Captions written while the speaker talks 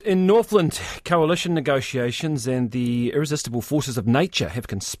In Northland, coalition negotiations and the irresistible forces of nature have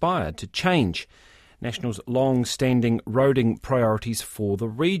conspired to change National's long-standing roading priorities for the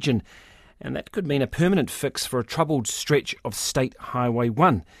region. And that could mean a permanent fix for a troubled stretch of State Highway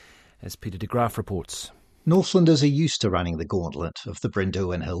 1, as Peter de Graaf reports. Northlanders are used to running the gauntlet of the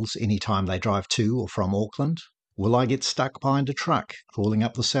Brynderwyn Hills any time they drive to or from Auckland. Will I get stuck behind a truck crawling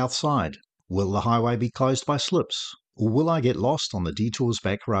up the south side? Will the highway be closed by slips? Or will I get lost on the detour's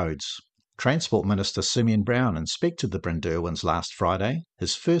back roads? Transport Minister Simeon Brown inspected the Brynderwyns last Friday,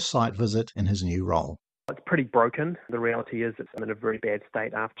 his first site visit in his new role. It's pretty broken. The reality is it's in a very bad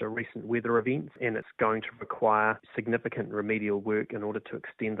state after recent weather events, and it's going to require significant remedial work in order to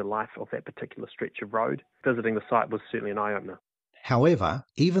extend the life of that particular stretch of road. Visiting the site was certainly an eye-opener. However,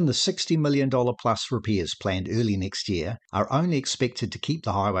 even the $60 million plus repairs planned early next year are only expected to keep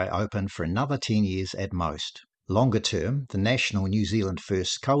the highway open for another 10 years at most. Longer term, the National New Zealand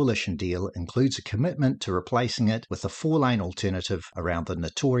First coalition deal includes a commitment to replacing it with a four-lane alternative around the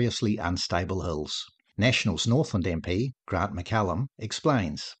notoriously unstable hills. National's Northland MP, Grant McCallum,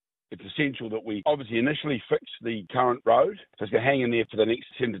 explains. It's essential that we obviously initially fix the current road, so it's going to hang in there for the next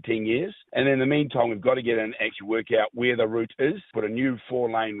 7 to 10 years. And in the meantime, we've got to get in and actually work out where the route is, put a new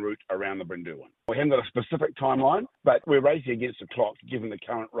four-lane route around the Brynderwyn. We haven't got a specific timeline, but we're racing against the clock given the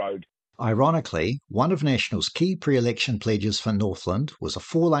current road. Ironically, one of National's key pre-election pledges for Northland was a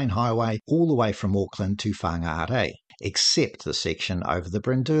four-lane highway all the way from Auckland to Whangaare, except the section over the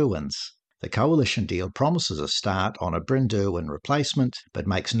Brynderwyns. The coalition deal promises a start on a Brynderwyn replacement, but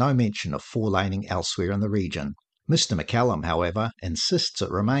makes no mention of four-laning elsewhere in the region. Mr McCallum, however, insists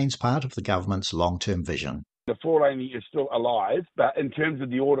it remains part of the government's long-term vision. The four-laning is still alive, but in terms of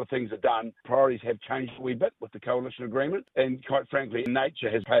the order things are done, priorities have changed a wee bit with the coalition agreement, and quite frankly,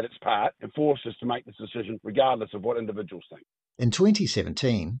 nature has played its part and forced us to make this decision regardless of what individuals think. In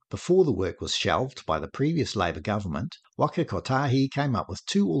 2017, before the work was shelved by the previous Labour government, Waka Kotahi came up with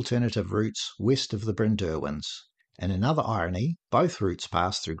two alternative routes west of the Brynderwyns. In another irony, both routes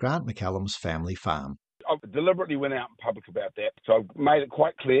pass through Grant McCallum's family farm. I deliberately went out in public about that, so I've made it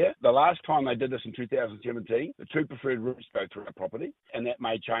quite clear. The last time they did this in 2017, the two preferred routes go through our property, and that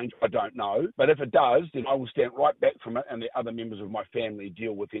may change, I don't know. But if it does, then I will stand right back from it and the other members of my family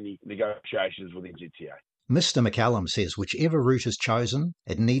deal with any negotiations with NZTA. Mr McCallum says whichever route is chosen,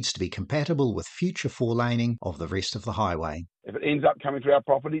 it needs to be compatible with future four-laning of the rest of the highway. If it ends up coming through our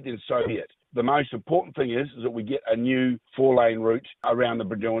property, then so be it. The most important thing is that we get a new four-lane route around the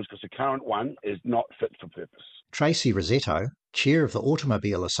Brynderwyns because the current one is not fit for purpose. Tracy Rosetto, chair of the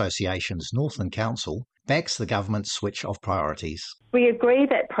Automobile Association's Northland Council, backs the government's switch of priorities. We agree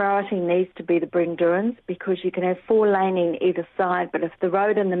that priority needs to be the Brynderwyns because you can have four laning either side, but if the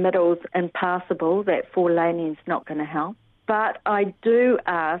road in the middle is impassable, that four laning is not going to help. But I do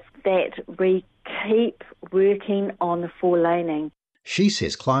ask that we keep working on the four laning. She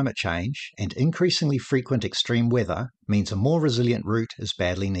says climate change and increasingly frequent extreme weather means a more resilient route is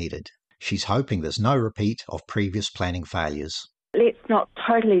badly needed. She's hoping there's no repeat of previous planning failures. Let's not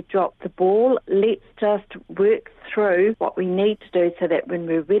totally drop the ball. Let's just work through what we need to do so that when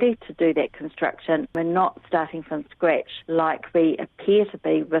we're ready to do that construction, we're not starting from scratch like we appear to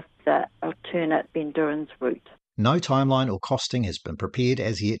be with the alternate Brynderwyns route. No timeline or costing has been prepared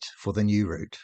as yet for the new route.